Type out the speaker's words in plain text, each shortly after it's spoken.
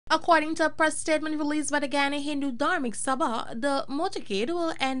According to a press statement released by the Ghana Hindu Dharmic Sabha, the motorcade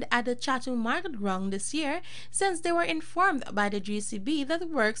will end at the Chatu Market Ground this year, since they were informed by the GCB that the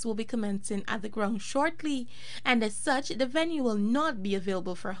works will be commencing at the ground shortly, and as such, the venue will not be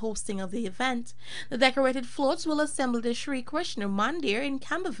available for hosting of the event. The decorated floats will assemble at the Sri Krishna Mandir in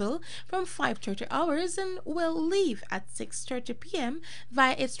Camberville from 5:30 hours and will leave at 6:30 p.m.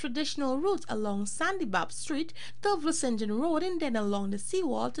 via its traditional route along Sandibab Street to Vicentin Road and then along the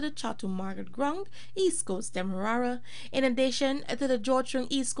seawall to the Chatu Market Ground, East Coast Demerara. In addition to the Georgetown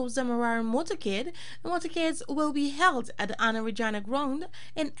East Coast Demerara motorcade, the motorcades will be held at the Anna Regina Ground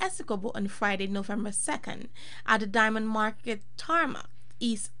in Essecobo on Friday, November 2nd, at the Diamond Market Tarmac,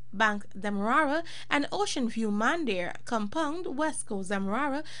 East Bank Demerara, and Ocean View Mandir Compound, West Coast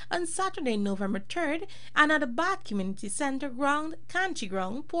Demerara on Saturday, November 3rd, and at the Bath Community Center Ground, Kanchi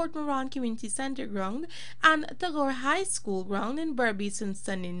Ground, Port Moran Community Center Ground, and Tagore High School Ground in Berbice on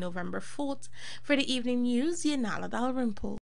Sunday, November 4th. For the evening news, Yanala Dalrymple.